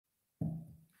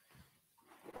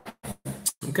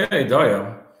Okay,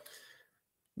 Darya.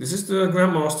 This is the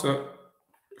Grandmaster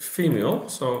female,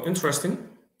 so interesting.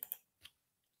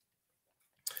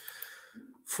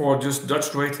 For just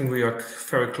Dutch rating, we are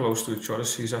very close to each other.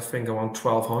 She's, I think, around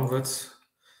 1200,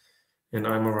 and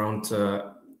I'm around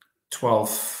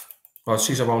 12. Well,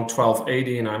 she's around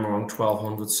 1280, and I'm around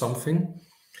 1200 something.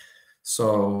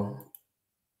 So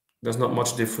there's not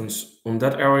much difference on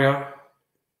that area.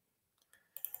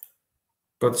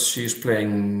 But she's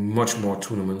playing much more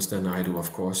tournaments than I do,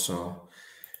 of course. So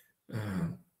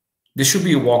this should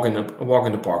be a walk in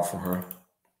the park for her.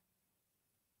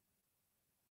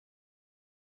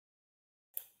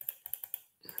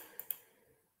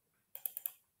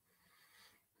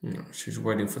 No, she's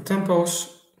waiting for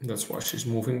tempos. That's why she's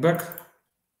moving back.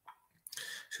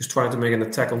 She's trying to make an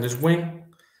attack on this wing.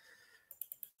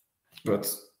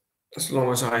 But as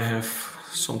long as I have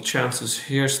some chances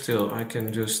here still, I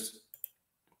can just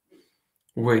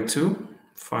wait too.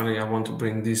 Finally, I want to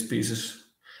bring these pieces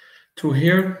to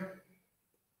here.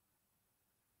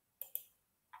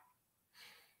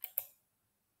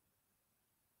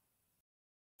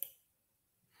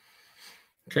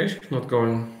 Okay, she's not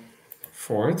going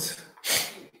for it.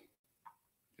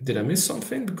 Did I miss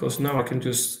something? Because now I can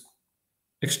just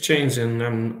exchange and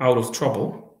I'm out of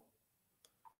trouble.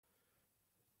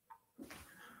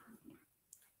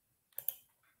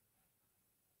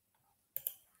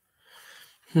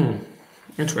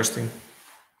 Interesting.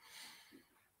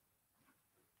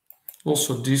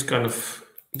 Also, these kind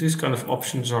of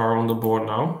options are on the board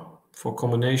now for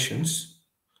combinations.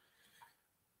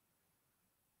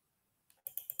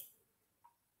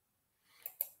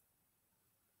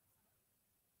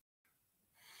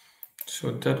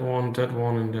 So that one,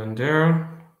 and then there.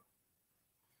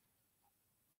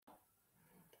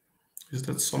 Is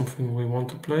that something we want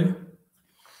to play?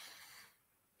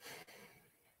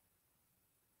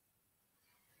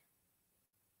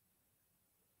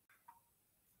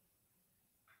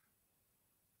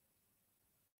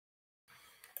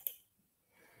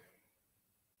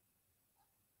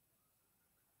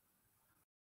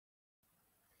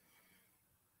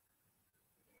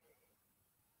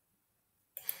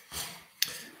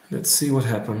 Let's see what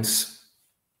happens.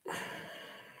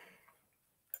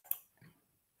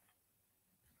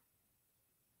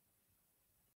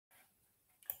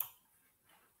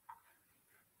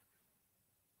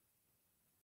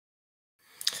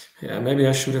 Yeah, maybe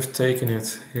I should have taken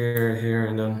it here,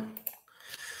 and then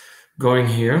going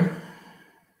here.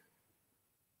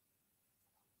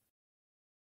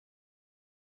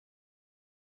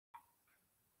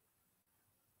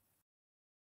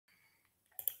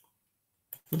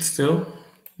 But still,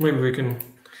 maybe we can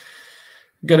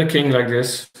get a king like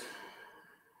this.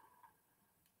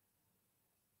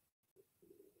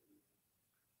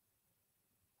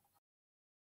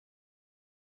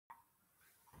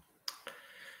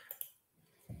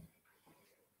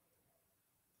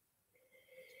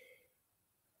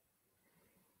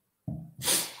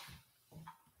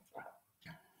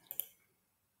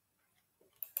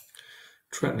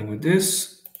 Threatening with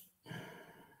this.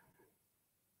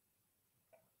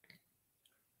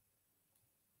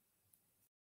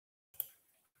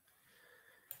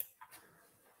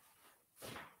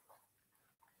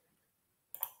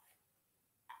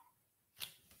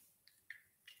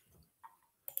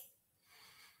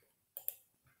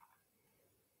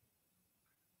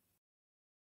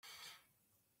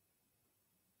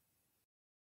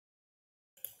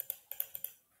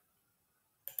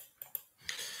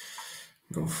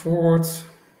 Go forward.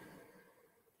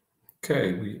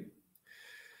 Okay, we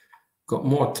got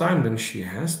more time than she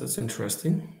has. That's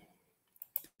interesting.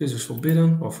 This is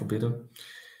forbidden.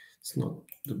 It's not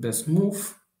the best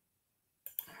move.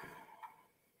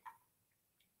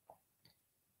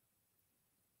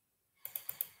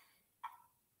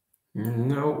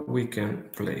 Now we can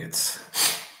play it.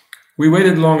 We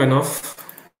waited long enough,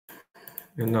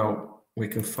 and now we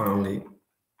can finally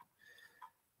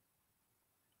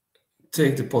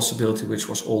take the possibility which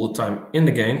was all the time in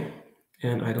the game.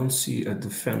 And I don't see a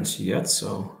defense yet,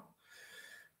 so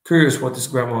curious what this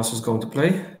Grandmaster is going to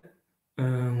play.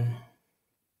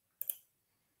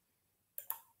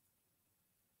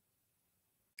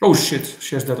 Oh shit,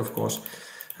 she has that, of course.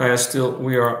 Still,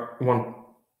 we are one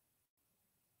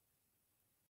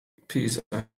piece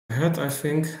ahead, I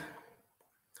think.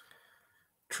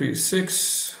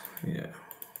 3-6, yeah.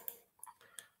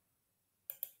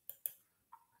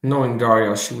 Knowing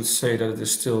Darya, she would say that it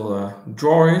is still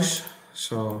drawish.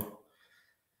 So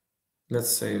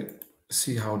let's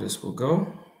see how this will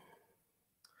go.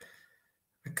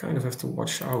 I kind of have to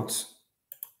watch out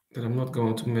that I'm not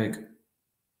going to make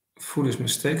foolish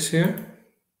mistakes here.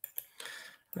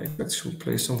 I bet she'll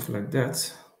play something like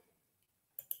that.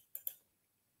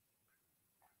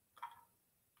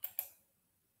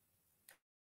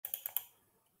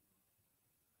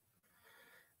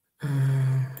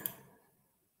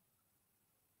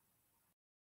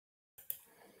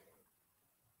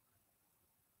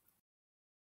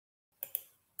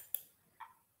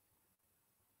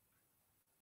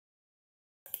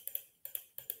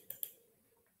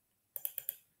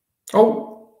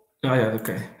 Oh, yeah,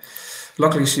 okay.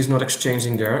 Luckily, she's not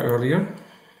exchanging there earlier.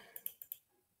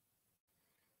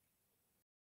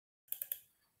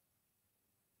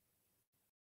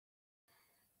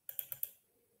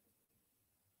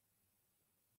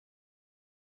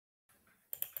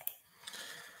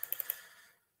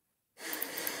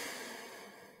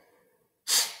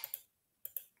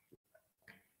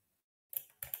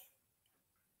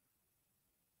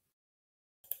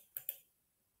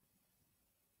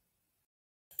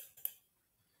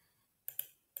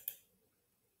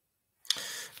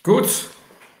 Good.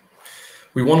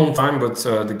 We won on time, but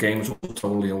the game was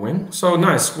totally a win. So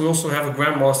nice. We also have a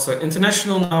Grandmaster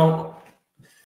International now.